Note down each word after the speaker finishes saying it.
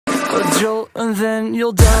a jolt and then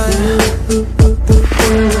you'll die.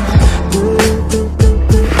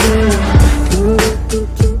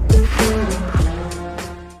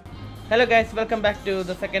 Hello guys, welcome back to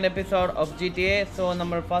the second episode of GTA. So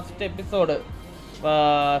our first episode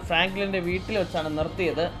Franklin വീട്ടിൽ വെച്ചാണ്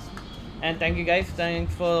നിർത്തിയത്. And thank you guys,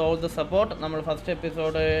 thanks for all the support. നമ്മൾ first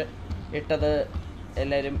episode ഇട്ടത്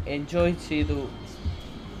എല്ലാവരും enjoy ചെയ്തു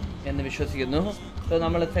എന്ന് വിശ്വസിക്കുന്നു. So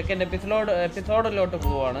നമ്മൾ സെക്കൻഡ് എപ്പിസോഡിലോട്ട്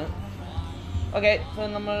പോവാണ്. ഓക്കെ, സോ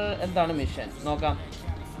നമ്മൾ എന്താണ് മിഷൻ നോക്കാം.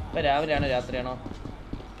 ഇപ്പോൾ രാവിലെയാണോ രാത്രിയാണോ?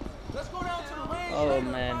 ഓ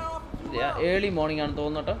മാൻ, ഏർലി മോർണിംഗ് ആണ്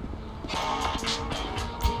തോന്നുന്നു.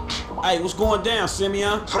 Hey, what's going down,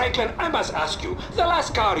 Simeon? Franklin, I must ask you, the last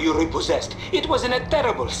car you repossessed, it was in a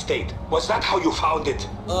terrible state. Was that how you found it?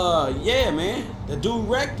 Yeah, man. The dude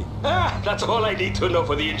wrecked it. That's all I need to know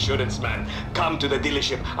for the insurance man. Come to the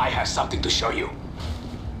dealership. I have something to show you.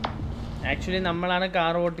 Actually, നമ്മളാണ്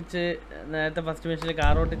car ഓടിച്ച് നേരത്തെ first മിഷനിൽ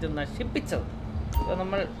car ഓടിച്ച് നശിപ്പിച്ചത്. അപ്പോൾ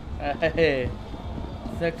നമ്മൾ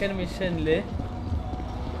second മിഷനിൽ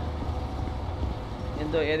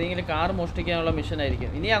എന്തോ ഏതെങ്കിലും കാർ മോഷ്ടിക്കാനുള്ള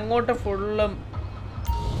മിഷനായിരിക്കും. ഇനി അങ്ങോട്ട് ഫുള്ളും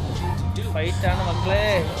ഫൈറ്റാണ് മക്കളെ.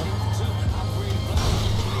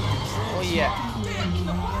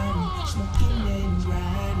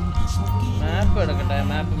 മാപ്പ് എടുക്കട്ടെ,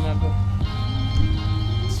 മാപ്പ്.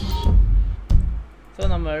 സോ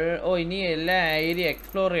നമ്മൾ ഇനി എല്ലാ ഏരിയ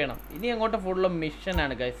എക്സ്പ്ലോർ ചെയ്യണം. ഇനി അങ്ങോട്ട് ഫുള്ളും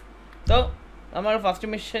മിഷനാണ് ഗൈസ്. സോ നമ്മൾ ഫസ്റ്റ്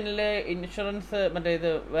മിഷനിൽ ഇൻഷുറൻസ് മറ്റേ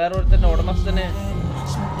ഇത് വേറൊരുത്തൻ്റെ ഉടമസ്ഥന്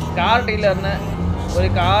കാർ ഡീലറിന്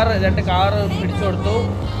രണ്ട് കാറ് പിടിച്ചു കൊടുത്തു.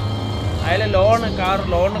 അയാൾ കാർ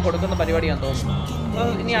ലോണ് കൊടുക്കുന്ന പരിപാടിയാണെന്ന് തോന്നുന്നു. അപ്പോൾ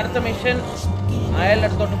ഇനി അടുത്ത മിഷൻ അയാളുടെ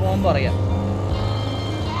അടുത്തോട്ട് പോകുമ്പോൾ അറിയാം.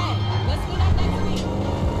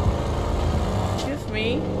 Excuse me,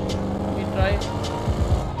 we try.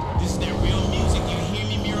 This is that real music. You hear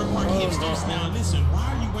me, Mirror Park hipsters? Now listen, why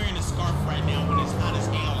are you wearing a scarf right now when it's hot as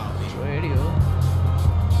hell out there? Radio.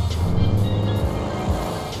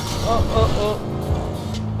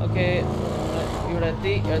 Okay. ഇവിടെ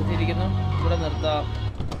എത്തിയിരിക്കുന്നു. ഇവിടെ നിർത്താം.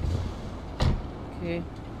 Okay,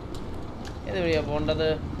 ഏത് വഴിയാണ് പോകേണ്ടത്?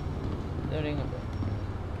 ഇതെവിടെയും കണ്ടു.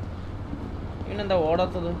 ഇവനെന്താ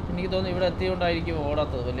ഓടാത്തത്? എനിക്ക് തോന്നുന്നു ഇവിടെ എത്തിയോണ്ടായിരിക്കും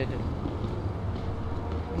ഓടാത്തത്. വലിയ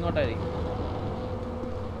ഇങ്ങോട്ടായിരിക്കും.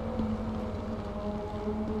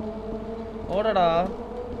 ഓടടാ,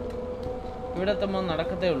 ഇവിടെ എത്തുമ്പോൾ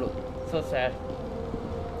നടക്കത്തേ ഉള്ളൂ. So sad.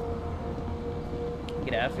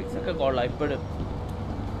 ഗ്രാഫിക്സ് ഒക്കെ കൊള്ളാം ഇപ്പോഴും.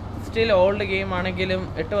 സ്റ്റിൽ ഓൾഡ് ഗെയിം ആണെങ്കിലും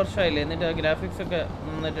 8 വർഷമായില്ലേ, എന്നിട്ട് ആ ഗ്രാഫിക്സ് ഒക്കെ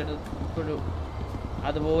നന്നായിട്ട് ഇപ്പോഴും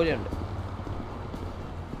അതുപോലെയുണ്ട്.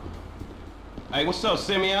 Hey, what's up,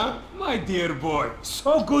 Simeon? My dear boy,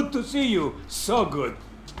 so good to see you. So good.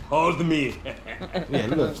 Hold me. Yeah,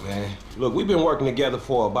 look, man. Look, we've been working together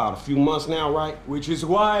for about a few months now, right? Which is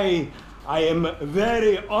why I am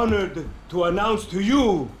very honored to announce to you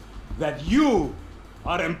that you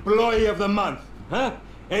are Employee of the Month. Huh?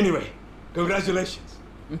 Anyway, congratulations.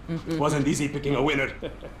 It wasn't easy picking a winner.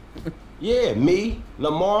 Yeah, me,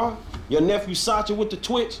 Lamar, your nephew Sacha with the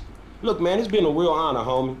Twitch. Look, man, it's been a real honor,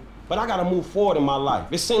 homie. But I gotta move forward in my life.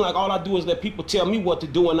 It seems like all I do is let people tell me what to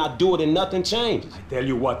do and I do it and nothing changes. I tell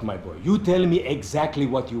you what, my boy. You tell me exactly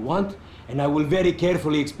what you want and I will very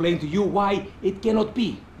carefully explain to you why it cannot be.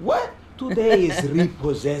 What? Today is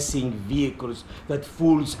repossessing vehicles that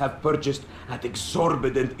fools have purchased at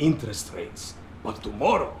exorbitant interest rates. But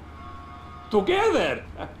tomorrow, together,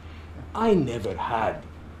 I never had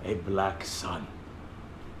a black son.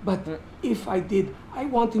 But if I did, I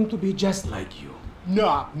want him to be just like you.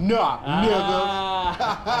 Nah, nigga.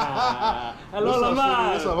 Hello, Lamar.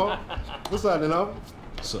 What's up, huh? What's up, you know?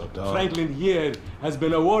 What's up, dog? Franklin here has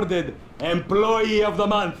been awarded Employee of the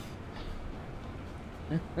Month.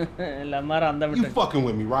 Lamar You fucking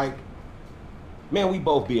with me, right? Man, we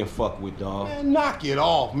both being fucked with, dog. Man, knock it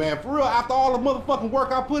off, man. For real, after all the motherfucking work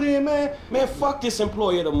I put in, man. Man, fuck this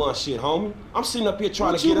Employee of the Month shit, homie. I'm sitting up here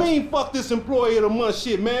trying What to get you mean, fuck this Employee of the Month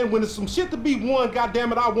shit, man? When there's some shit to be won,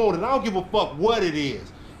 goddamn it, I want it. I don't give a fuck what it is.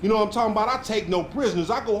 You know what I'm talking about? I take no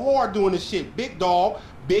prisoners. I go hard doing this shit. Big dog,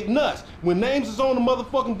 big nuts. When names is on the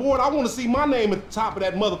motherfucking board, I want to see my name at the top of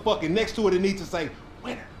that motherfucking next to it. It needs to say,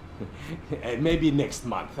 winner. And maybe next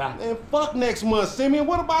month, huh? Man, fuck next month, Simeon.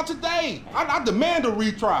 What about today? I demand a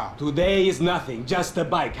retrial. Today is nothing, just a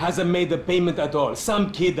bike. Hasn't made the payment at all. Some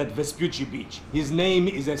kid at Vespucci Beach. His name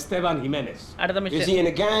is Esteban Jimenez. Is he in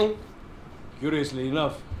the gang? Curiously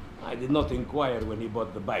enough, I did not inquire when he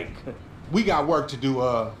bought the bike. We got work to do,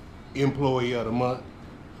 Employee of the Month.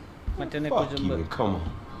 Fuck you, come on.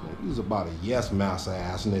 He's about a yes mouse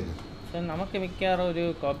ass nigga. നമുക്ക് മിക്കവാറും ഒരു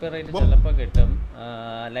copyright ചിലപ്പോൾ കിട്ടും.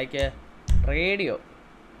 Like radio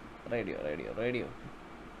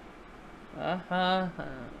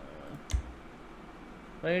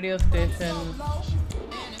Radio station.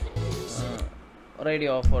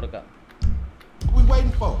 Radio off കൊടുക്കാം. We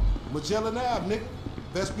waiting for Magellan Ave, nigga.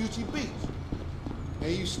 Vespucci Beach.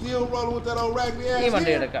 And you still rolling with that old raggedy ass?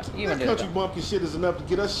 That country bumpkin shit is enough to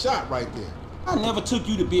get us shot right there. I never took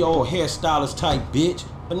you to be old hairstylist type bitch,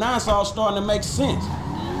 but now it's all starting to make sense.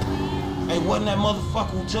 Hey, wasn't that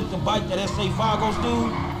motherfucker who took the bite that S.A. Vargo's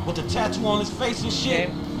dude with the tattoo on his face and shit?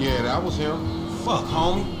 Yeah, that was him. Fuck,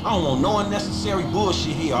 homie. I don't want no unnecessary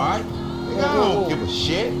bullshit here, all right? Nigga, I don't give a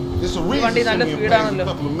shit. It's a reason Simeon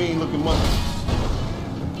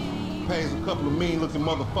pays a couple of mean-looking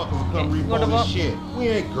motherfuckers to come repo this shit. We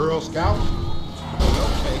ain't Girl Scouts.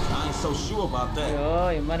 Okay, I ain't so sure about that.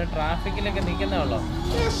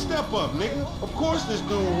 Yeah, step up, nigga. Of course this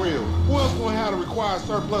dude real. Who else gonna have to require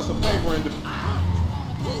surplus of paper and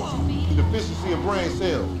deficiency of brain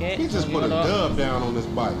cells? He just put a dub down on this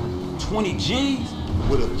bike. 20 G's?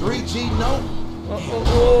 With a 3G note?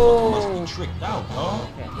 Must be tricked out, dog.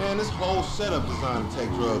 Man, this whole setup designed to take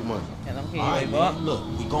drug money. Alright, man, look,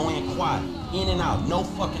 we go in quiet. In and out, no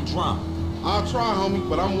fucking drama. I'll try, homie,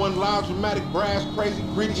 but I'm one loud, dramatic, brass, crazy,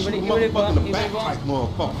 greedy, shooting motherfucker in the back type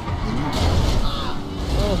motherfucker.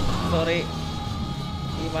 Oh, sorry.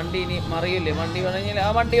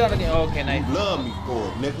 Okay, nice. You love me for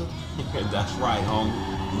it, nigga. That's right, homie.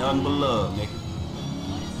 Nothing but love, nigga.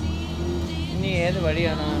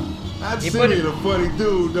 That's Simeon a funny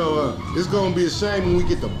dude, though. It's gonna be a shame when we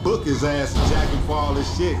get to book his ass and jack him for all this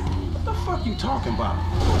shit. What the fuck you talking about?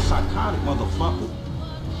 You a psychotic motherfucker.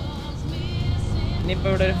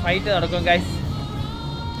 Fight, guys.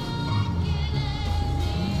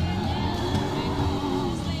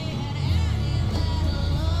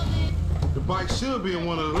 The bike should be in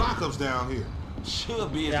one of the lockups down here. Should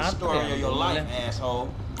be the story of your life, asshole.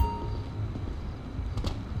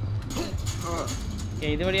 I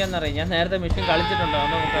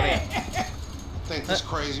think this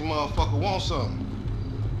crazy motherfucker wants something.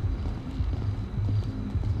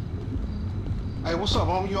 Hey, what's up,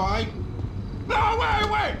 homie? You alright? No,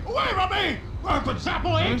 wait from me! For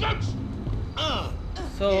example, agents!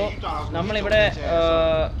 So, നമ്മൾ ഇവിടെ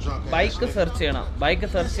bike search ചെയ്യണം. Bike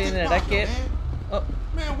search ചെയ്യുന്ന ഇടയ്ക്ക്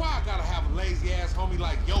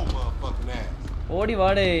ഓടി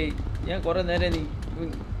വാടേ. ഞാൻ കുറെ നേരം നീ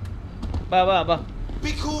ബാ.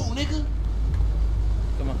 Be cool, nigga.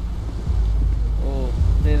 Come on. Oh,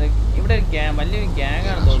 ഇവിടെ വലിയൊരു ഗ്യാങ്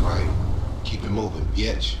ആണ് തോന്നുന്നു. Keep it moving,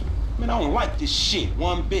 bitch. Man, I don't like this shit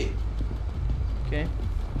one bit. Okay.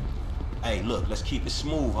 Hey, look, let's keep it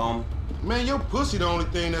smooth, homie. Man, your pussy the only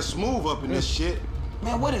thing that's smooth up in this shit.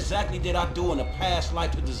 Man, what exactly did I do in a past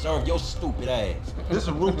life to deserve your stupid ass? This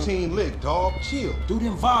a routine lick, dog. Chill. Do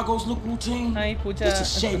them Vagos look routine? Hi, Pooja. This is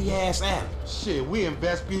shady ass alley. Shit, we in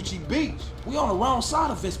Vespucci Beach. We on the wrong side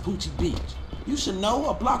of Vespucci Beach. You should know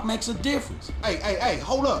a block makes a difference. Hey,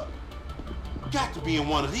 hold up. Got to be in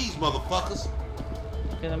one of these motherfuckers.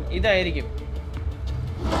 ഇതായിരിക്കും.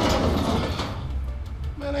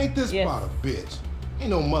 Man, ain't this about a bitch?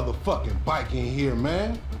 Ain't no motherfucking bike in here, man.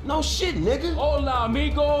 No shit, nigga. Hola,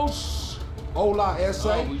 amigos. Hola,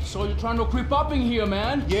 S.A. So you're trying to creep up in here,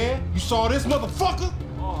 man? Yeah, you saw this motherfucker?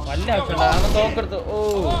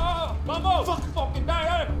 Fucking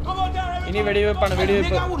die. Come on down.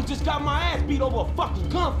 Nigga, I would've just got my ass beat over a fucking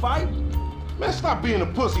gunfight. Man, stop being a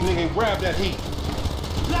pussy, nigga, and grab that heat.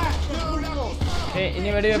 Hey,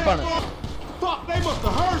 Fuck, they must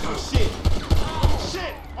have heard some shit.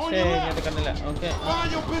 Shit, on your left. Okay. Find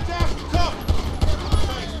your bitch ass to cover.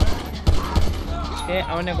 Okay,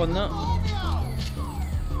 അവനെ കൊന്നു.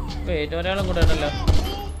 Wait, ഒരാളും കൂടെ ഉണ്ടല്ലോ.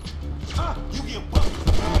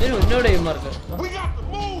 ഇതിന് മുന്നോട്ട് ചെയ്യുമാർക്ക്. We got to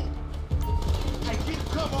move. Hey, get the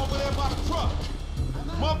cover over there by the truck.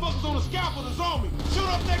 Motherfuckers on the scaffold is on me. Shoot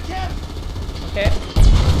up that cat. Okay.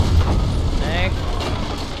 Next.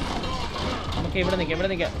 നമുക്ക് ഇവിടെ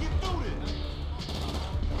നിൽക്കാം.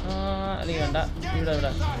 അല്ലെങ്കിൽ വേണ്ട. ഇവിടെ.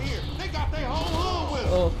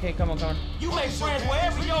 Okay, come on. You make friends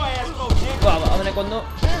wherever your ass go, nigga. വാ, അവനെ കൊന്നു.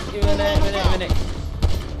 ഇവനെ.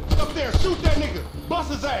 Up there, shoot that nigga. Bust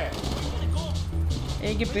his ass.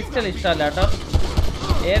 എനിക്ക് പിസ്റ്റൽ ഇഷ്ടമല്ല കേട്ടോ.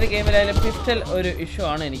 ഏത് ഗെയിമിലായാലും പിസ്റ്റൽ ഒരു ഇഷ്യൂ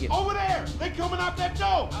ആണ് എനിക്ക്. Over there. They coming out that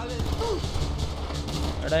door.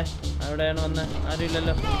 അവിടെയാണ് വന്ന്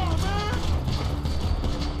ആരുമില്ലല്ലോ.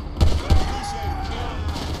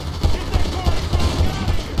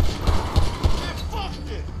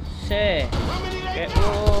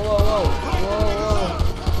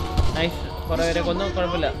 Nice. കുറെ പേരെ കൊന്നു,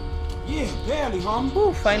 കുഴപ്പമില്ല. Yeah, barely, homie.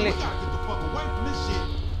 Finally.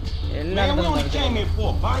 Man, we only came here for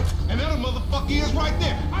a bite. And that motherfucker is right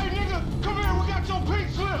there. Hey, nigga, come here. We got your pink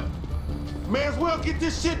slip. May as well get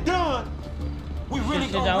this shit done. We really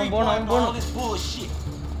Shit, gonna I'm born, repo I'm after born. all this bullshit.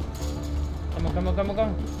 Come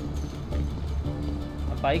on.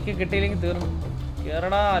 Bike കിട്ടിയില്ലെങ്കിൽ തീർന്നു.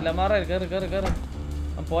 കേറടാ ലമാറ കേറ്.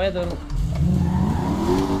 പോയ തീർന്നു.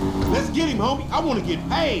 Let's get him, homie. I want to get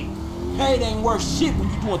paid. Paid ain't worth shit when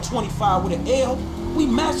you doing 25 with an L. We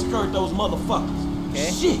massacred those motherfuckers. Okay.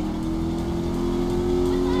 Shit.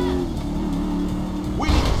 We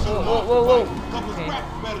need to shoot him off the Whoa. fight. Couple Okay. scraps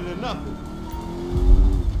is better than nothing.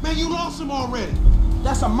 Man, you lost him already.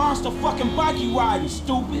 That's a monster fucking bike you riding,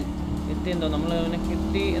 stupid. എത്തിയെന്തോ നമ്മൾ അവനെ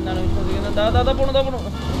കിട്ടി എന്നാണ് വിശ്വസിക്കുന്നത്. ദാ പോണു.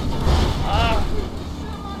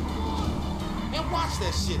 Man, watch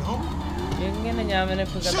that shit, homie. എങ്ങനെ ഞാൻ അവനെ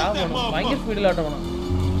ഭയങ്കര സ്പീഡിലോട്ട് പോണം.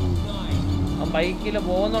 ആ ബൈക്കിൽ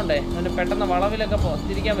പോകുന്നുണ്ടേ അവന് പെട്ടെന്ന് വളവിലൊക്കെ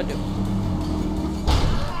തിരിക്കാൻ പറ്റും.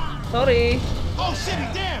 Sorry. Oh shit,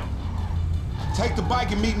 he's down. Take the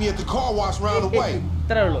bike and meet me at the car wash round the way.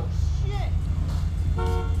 ഇത്രേ ഉള്ളൂ.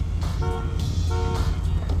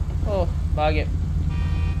 ഓ ഭാഗ്യം.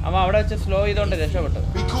 അവൻ അവിടെ വെച്ച് സ്ലോ ചെയ്തോണ്ട് രക്ഷപ്പെട്ടു.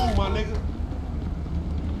 Be cool, my nigga.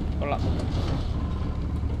 കൊള്ളാം.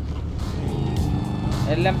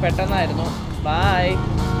 എല്ലാം പെട്ടെന്നായിരുന്നു. ബൈ.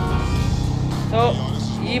 സോ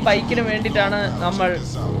ഈ ബൈക്കിന് വേണ്ടിയിട്ടാണ് നമ്മൾ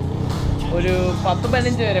ഒരു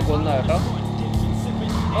 10-15 പേരെ കൊന്നത് കേട്ടോ.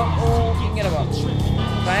 ഓ ഇങ്ങനെ പോവാം.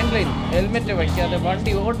 ഫ്രാങ്ക്ലിൻ ഹെൽമെറ്റ് വയ്ക്കാതെ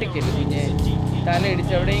വണ്ടി ഓട്ടിക്കില്ല. പിന്നെ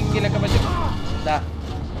തലയിടിച്ച് എവിടെയെങ്കിലൊക്കെ പറ്റും. ഇതാ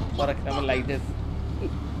ഫോർ എക്സാമ്പിൾ ലൈക്ക് ദിസ്.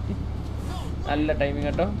 നല്ല ടൈമിങ്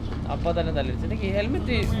കേട്ടോ. അപ്പോൾ തന്നെ തലയിടിച്ച്. എനിക്ക്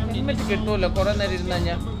ഹെൽമെറ്റ് കിട്ടുമല്ലോ കുറേ നേരം ഇരുന്ന്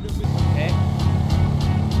കഴിഞ്ഞാൽ.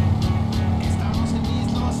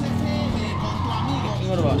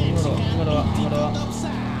 ഇങ്ങോട്ട് വാ.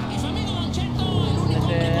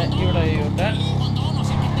 എന്നിട്ട് ഇവിടെ ചെയ്യൂട്ടെ.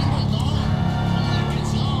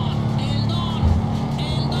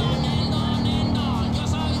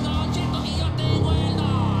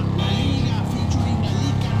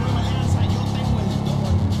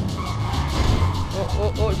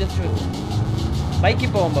 ബൈക്കിൽ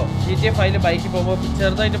പോകുമ്പോൾ GTA 5 ബൈക്കിൽ പോകുമ്പോൾ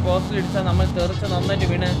ചെറുതായിട്ട് പോസ്റ്റിൽ ഇടിച്ചാൽ നമ്മൾ തെറിച്ച് നന്നായിട്ട്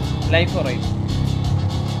വീണ് ലൈഫ് കുറയും.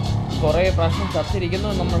 കുറേ പ്രാവശ്യം ചത്തിരിക്കുന്നു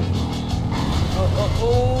നമ്മൾ.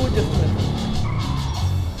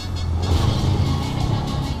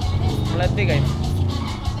 നമ്മളെത്തി കഴിഞ്ഞു.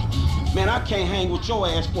 Man, I can't hang with your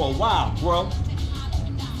ass for a while, bro.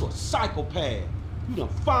 You're a psychopath. You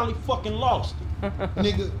done finally fucking lost it.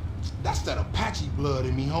 Nigga, that's that Apache blood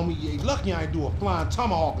in me, homie. You ain't lucky I ain't do a flying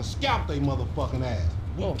tomahawk and scalp they motherfucking ass.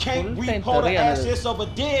 We Oh, can't full-time repo the career. assets of a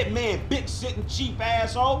dead man, big sitting cheap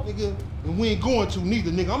asshole. Nigga, and we ain't going to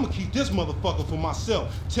neither, nigga. I'm gonna keep this motherfucker for myself.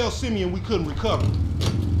 Tell Simeon we couldn't recover.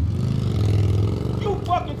 You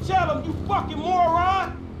fucking tell him, you fucking moron.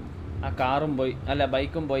 ആ കാറും പോയി, അല്ല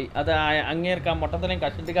ബൈക്കും പോയി. അത് അങ്ങേർക്ക് ആ മൊട്ടത്തിനെയും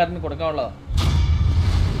കഷണ്ടിക്കാരന് കൊടുക്കാനുള്ളതാണ്.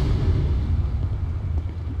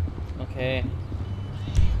 Okay,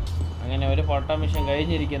 അങ്ങനെ ഒരു ഫോട്ടോ മിഷൻ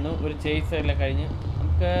കഴിഞ്ഞിരിക്കുന്നു. ഒരു ചേസ് എല്ലാം കഴിഞ്ഞ്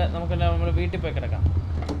നമുക്ക് നമ്മൾ വീട്ടിൽ പോയി കിടക്കാം.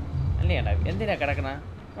 അല്ലേ ഏട്ടാ, എന്തിനാ കിടക്കണ?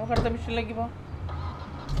 നമുക്ക് അടുത്ത മിഷനിലേക്ക് പോവാം.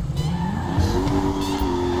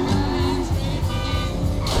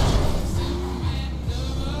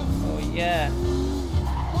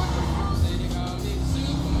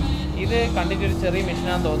 ഇത് കണ്ടിട്ട് ഒരു ചെറിയ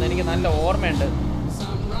മിഷനാന്ന് തോന്നുന്നു. എനിക്ക് നല്ല ഓർമ്മയുണ്ട്.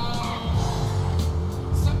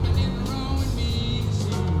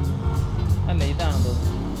 അല്ല, ഇതാണെന്ന് തോന്നുന്നു.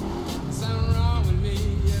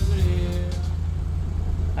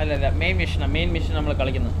 അല്ലല്ല, മെയിൻ മിഷൻ നമ്മൾ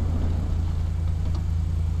കളിക്കുന്നത്.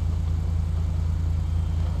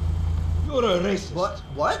 You're a racist.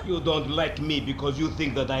 What? You don't like me because you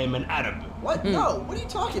think that I am an Arab. What? No. What are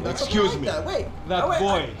you talking about? Excuse Something me. like that. Wait. That wait,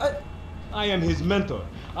 boy. I, I am his mentor.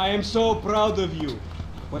 I am so proud of you.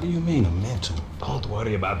 What do you mean, a mentor? Don't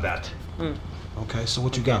worry about that. Okay, so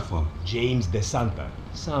what you got for me? James DeSanta.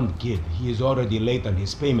 Sound kid. He is already late on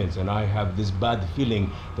his payments, and I have this bad feeling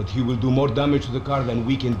that he will do more damage to the car than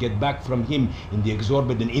we can get back from him in the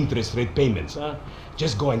exorbitant interest rate payments.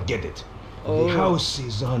 Just go and get it. The house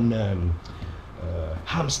is on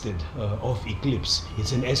Hampstead off Eclipse.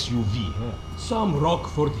 It's an SUV. Some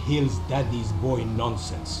Rockford Hills daddy's boy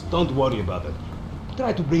nonsense. Don't worry about it.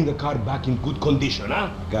 Try to bring the car back in good condition, huh?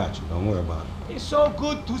 Got you, don't worry about it. It's so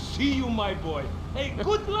good to see you, my boy. Hey,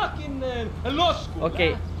 good luck in law school. Okay,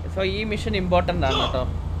 so ഈ mission important ആണ് കേട്ടോ.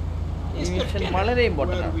 ഈ mission വളരെ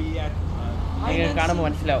important ആണ്. നിങ്ങൾക്ക് കാണുമ്പോൾ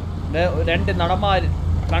മനസ്സിലാവും. രണ്ട് നടന്മാർ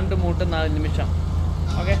കണ്ടുമുട്ടുന്ന നിമിഷം.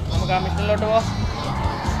 ഓക്കെ, നമുക്ക് ആ മിഷനിലോട്ട് പോവാം.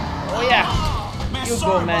 ഓ യാ, യു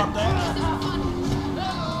ഗോ മാൻ.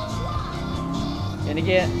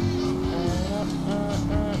 എനിക്ക്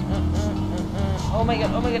ഓ മൈ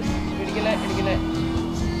ഗോഡ്, ഇടിക്കല്ലേ.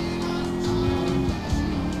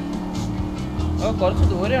 ഓ, കുറച്ച്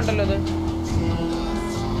ദൂരം ഉണ്ടല്ലോ അത്.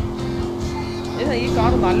 ഈ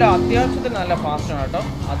കാർ നല്ല അത്യാവശ്യത്തിന് നല്ല ഫാസ്റ്റാണ് കേട്ടോ.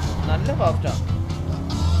 നല്ല ഫാസ്റ്റാണ്.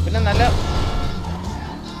 പിന്നെ നല്ല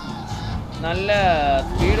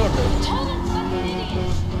സ്പീഡുണ്ട്.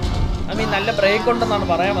 ഐ മീൻ നല്ല ബ്രേക്ക് ഉണ്ടെന്നാണ്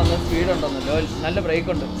പറയാൻ വന്നത്. സ്പീഡ് ഉണ്ടെന്നല്ലോ. നല്ല ബ്രേക്ക്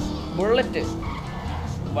ഉണ്ട്. ബുള്ളറ്റ്.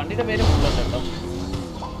 വണ്ടിയുടെ പേര് ബുള്ളറ്റ് കേട്ടോ.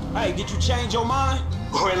 Hey, did you change your mind?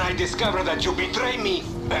 When I discover that you betray me,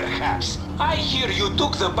 perhaps. I hear you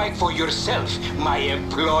took the bike for yourself, my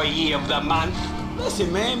employee of the month. Listen,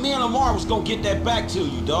 man, me and Lamar was gonna get that back to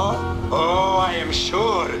you, dawg. Oh, I am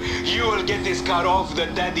sure. You will get this car off the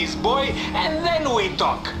daddy's boy, and then we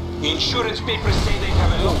talk. Insurance papers say they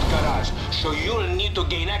have a locked garage, so you'll need to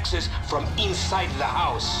gain access from inside the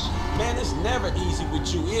house. Man, it's never easy with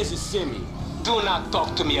you, is it, Simi? Do not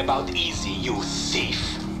talk to me about easy, you thief.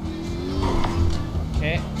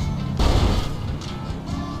 Okay.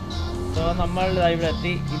 So, നമ്മൾ ഇവിടെ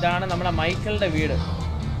എത്തി. ഇതാണ് നമ്മുടെ മൈക്കിളുടെ വീട്.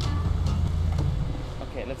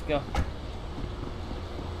 Okay, let's go.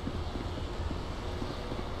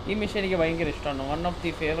 ഈ mission എനിക്ക് ഭയങ്കര ഇഷ്ടമാണ്. വൺ ഓഫ്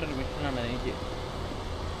ദി ഫേവറേറ്റ് മിഷനാണ് എനിക്ക്.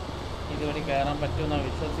 ഇതുവഴി കയറാൻ പറ്റുമെന്നാണ്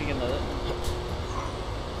വിശ്വസിക്കുന്നത്.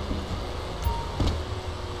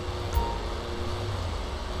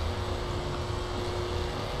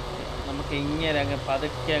 നമുക്ക് ഇങ്ങനെ അങ്ങ്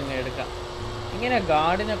പതുക്കെ അങ്ങ് എടുക്കാം. ഇങ്ങനെ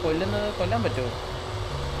ഗാർഡിനെ കൊല്ലാൻ പറ്റുമോ?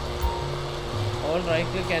 All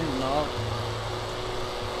right can no.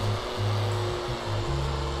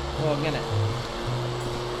 ഓ അങ്ങനെ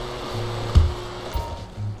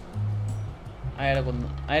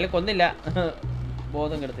അയാളെ കൊന്നില്ല.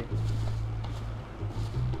 ബോധം കെടുത്തി.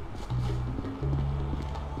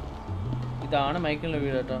 ഇതാണ് മൈക്കിളിന്റെ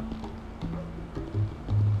വീട് കേട്ടോ.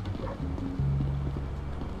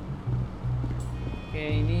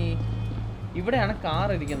 ഇനി ഇവിടെയാണ് കാർ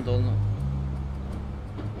ഇരിക്കുന്നു തോന്നുന്നു.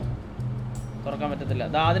 തുറക്കാൻ പറ്റത്തില്ല.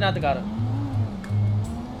 അതിനകത്ത് കാറ്.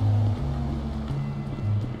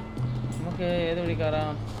 നമുക്ക് ഏത് വഴി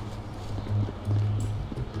കയറാം?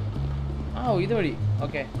 ഇത് വഴി.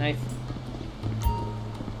 Okay, nice.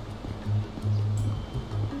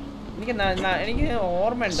 എനിക്ക്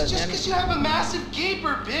ഓർമ്മയുണ്ട്.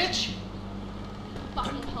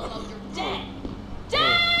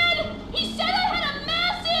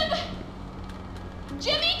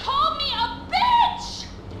 Jimmy called me a bitch!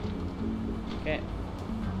 Okay.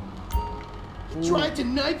 Tried to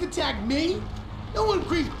knife attack me? No one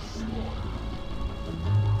creeps.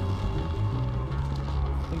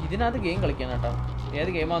 ഇതിനകത്ത് ഗെയിം കളിക്കാൻ കേട്ടോ. ഏത്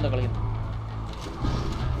ഗെയിമാണോ കളിക്കുന്നത്?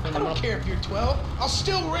 I don't care if you're 12. I'll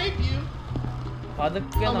still rape you.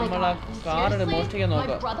 പതുക്കെ നമ്മൾ ആ കാർ മോഷ്ടിക്കാൻ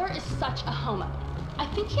നോക്കാം. My brother is such a homo. I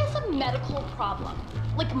think he has a medical problem.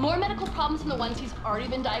 Like more medical problems than the ones he's already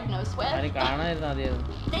been diagnosed with.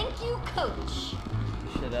 Thank you, coach.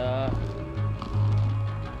 Shada.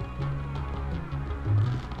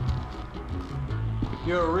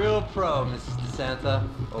 You're a real pro, Mrs. DeSanta.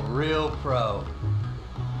 A real pro.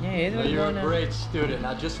 Yeah, you're a great student.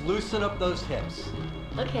 Now just loosen up those hips.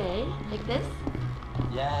 Okay, like this?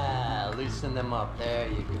 Yeah, loosen them up. There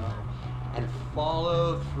you go. And follow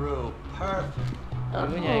through. Perfect.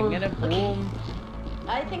 Okay.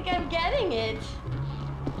 I think I'm getting it.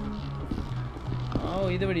 Oh,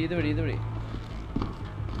 either way.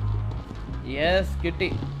 Yes, kitty.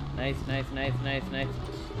 Nice.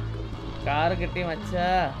 Car kitty, macha.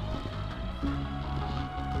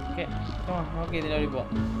 Okay, come on. Okay, ഇതിലൂടെ പോ.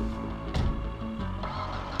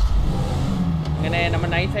 അങ്ങനെ നമ്മൾ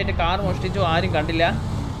നൈസായിട്ട് car മോഷ്ടിച്ചു. ആരും കണ്ടില്ല.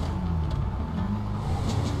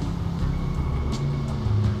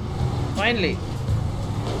 Finally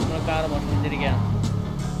നമ്മൾ car മോഷ്ടിച്ചിരിക്കുകയാണ്.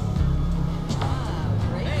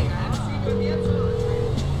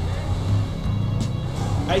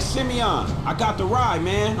 Hey, Simeon, I got the ride,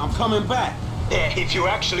 man. I'm coming back. If you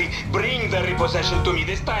actually bring the repossession to me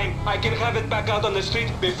this time, I can have it back out on the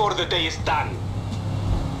street before the day is done.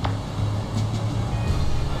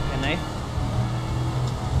 Okay, nice.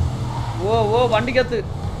 Whoa, വണ്ടിക്കകത്ത്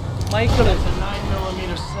Michael. It's a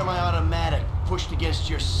 9mm semi-automatic pushed against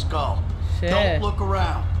your skull. Don't look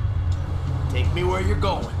around. Take me where you're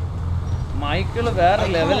going. Michael വേറെ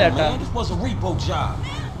ലെവലാട്ടാ. This was a repo job.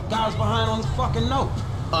 Guys behind on his fucking note.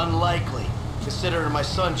 Unlikely, considering my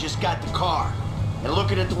son just got the car. And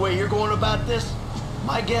looking at the way you're going about this,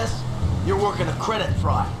 my guess, you're working a credit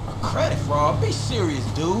fraud. A credit fraud? Be serious,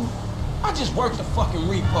 dude. I just worked the fucking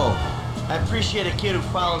repo. I appreciate a kid who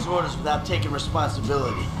follows orders without taking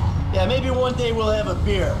responsibility. Yeah, maybe one day we'll have a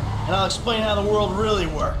beer, and I'll explain how the world really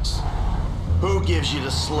works. Who gives you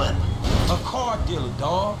the slip? A car dealer,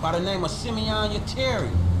 dawg, by the name of Simeon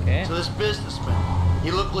Yateri. Okay. So this businessman, he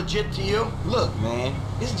look legit to you? Look, man,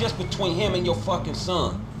 it's just between him and your fucking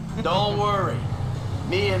son. Don't worry.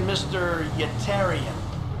 Me and Mr. Yatarian,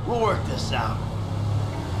 we'll work this out.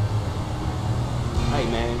 Hey,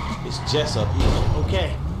 man, it's Jess up here. Okay,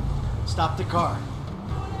 stop the car.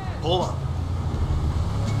 Pull up.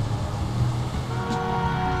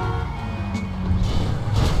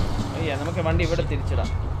 Yeah, നമുക്ക് വണ്ടി ഇവിടെ തിരിച്ചിടാം.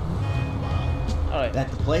 Alright. That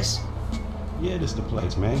the place? Yeah, this the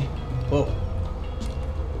place, man. Whoa.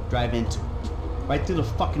 Drive into it. Right through the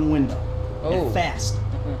fucking window. Oh. And fast.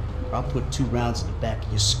 Or I'll put 2 rounds in the back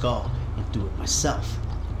of your skull and do it myself.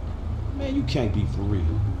 Man, you can't be for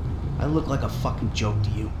real. I look like a fucking joke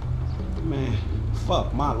to you. Man, fuck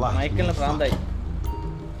my life. മൈക്കിളിന് പ്രാന്തായി.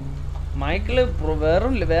 Michael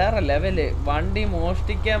വേറെ level. വണ്ടി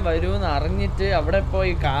മോഷ്ടിക്കാൻ വരുമെന്ന് അറിഞ്ഞിട്ട് അവിടെ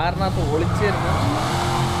പോയി കാറിനകത്ത് ഒളിച്ചിരുന്നു.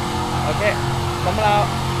 Okay, നമ്മൾ ആ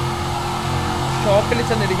ഷോപ്പിൽ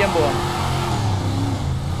ചെന്നിരിക്കാൻ പോവാണ്.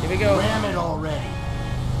 Ram it already.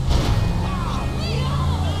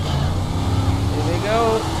 Here we go.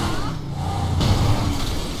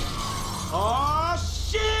 Oh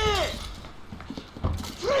shit!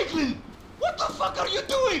 Franklin, what the fuck are you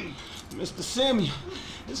doing? Mr. Samuel,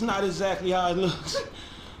 it's not exactly how it looks.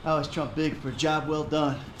 I always trump big for a job well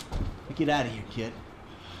done. Get out of here, kid.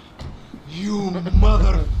 You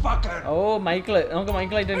motherfucker! Oh, Michael. നമുക്ക്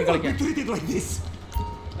മൈക്കിളായിട്ട് കളിക്കാം. Treated like this.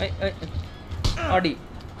 അടി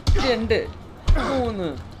 2 3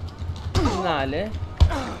 4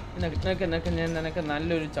 നിനക്ക്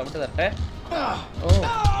നല്ലൊരു ചവിട്ട് തരട്ടെ.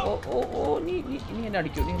 നീ എന്നെ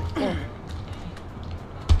അടിക്കൂ. നീ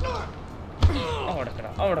അവിടെ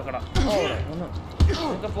കട ഒന്ന്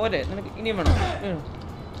നിനക്ക് പോരെ, നിനക്ക് ഇനിയും വേണം.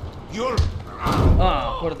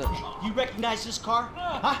 കൊടുത്തു. You recognize this car?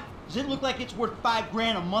 Huh? Does it look like it's worth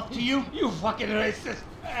 $5,000 a month to you? You fucking racist!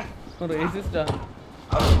 Racist?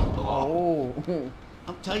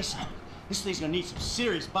 I'll tell you something. This thing's gonna need some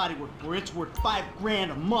serious body work for it's worth $5,000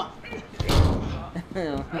 a month.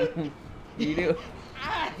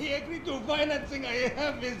 He agreed to financing. I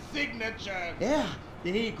have his signature. Yeah.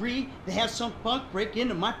 Did he agree to have some punk break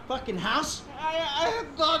into my fucking house? I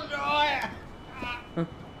don't know.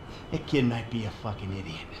 That kid might be a fucking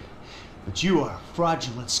idiot. But you are a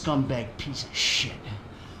fraudulent scumbag piece of shit.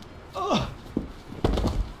 Oh.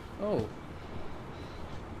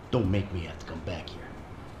 Don't make me have to come back here.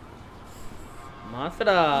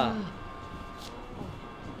 Master.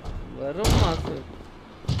 Verum master.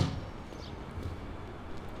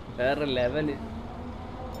 വേറെ level.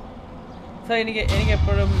 So എനിക്ക്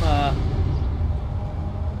എപ്പോഴും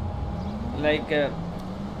like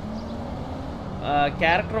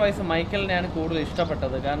character wise മൈക്കിളിനെയാണ് കൂടുതൽ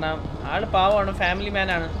ഇഷ്ടപ്പെട്ടത്. കാരണം ആൾ പാവമാണ്, family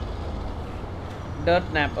മാനാണ്.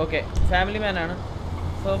 Dirt nap, okay, family മാനാണ്.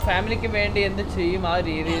 So ഫാമിലിക്ക് വേണ്ടി എന്ത് ചെയ്യും ആ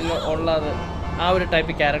രീതിയിൽ ഉള്ളത്, ആ ഒരു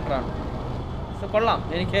ടൈപ്പ് ക്യാരക്ടറാണ്. സോ കൊള്ളാം.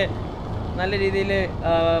 എനിക്ക് നല്ല രീതിയിൽ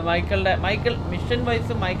മൈക്കിൾ മിഷൻ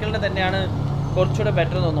വൈസ് മൈക്കിളിൻ്റെ തന്നെയാണ് കുറച്ചുകൂടെ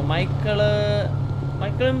ബെറ്റർ തോന്നുന്നു.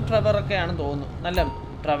 മൈക്കിളും ട്രെവറൊക്കെയാണ് തോന്നുന്നു. നല്ല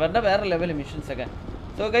ട്രെവറിൻ്റെ വേറെ ലെവൽ മിഷൻസൊക്കെ.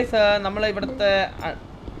 സോ ഗൈസ്, നമ്മൾ ഇവിടുത്തെ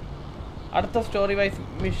അടുത്ത സ്റ്റോറി വൈസ്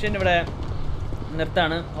മിഷൻ ഇവിടെ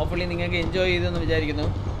നിർത്താണ്. ഹോപ്പ്ഫുള്ളി നിങ്ങൾക്ക് എൻജോയ് ചെയ്തെന്ന് വിചാരിക്കുന്നു.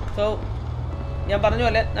 സോ ഞാൻ പറഞ്ഞ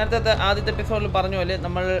പോലെ നേരത്തെ ആദ്യത്തെ എപ്പിസോഡിൽ പറഞ്ഞ പോലെ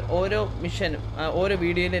നമ്മൾ ഓരോ മിഷനും ഓരോ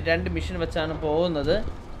വീഡിയോയിൽ 2 മിഷൻ വെച്ചാണ് പോകുന്നത്.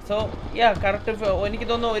 സോ കറക്റ്റ് എനിക്ക്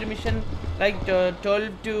തോന്നുന്നു ഒരു മിഷൻ ലൈക്ക് 12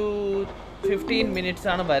 to 15 മിനിറ്റ്സ്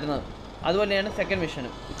ആണ് വരുന്നത്. അതുപോലെയാണ് സെക്കൻഡ്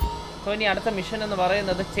മിഷനും. സോ ഇനി അടുത്ത മിഷൻ എന്ന്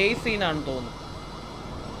പറയുന്നത് ചേസ് സീനാണെന്ന് തോന്നുന്നു.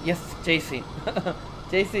 യെസ്,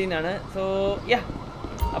 ചേസ് സീനാണ്. സോ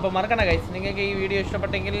അപ്പോൾ മറക്കണ്ട ഗൈസ്, നിങ്ങൾക്ക് ഈ വീഡിയോ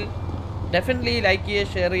ഇഷ്ടപ്പെട്ടെങ്കിൽ ഡെഫിനറ്റ്ലി ലൈക്ക്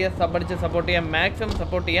ചെയ്യുക, ഷെയർ ചെയ്യുക, സബ്ബടിച്ച് സപ്പോർട്ട് ചെയ്യുക, മാക്സിമം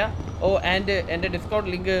സപ്പോർട്ട് ചെയ്യുക. ആൻഡ് എൻ്റെ ഡിസ്കൗണ്ട്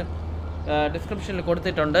ലിങ്ക് ഡിസ്ക്രിപ്ഷനിൽ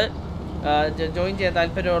കൊടുത്തിട്ടുണ്ട്. ജോയിൻ ചെയ്യാൻ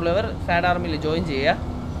താല്പര്യമുള്ളവർ സാഡ് ആർമിയിൽ ജോയിൻ ചെയ്യുക.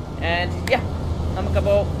 ആൻഡ്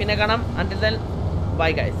നമുക്കപ്പോൾ പിന്നെ കാണാം. Until then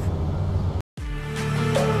bye guys.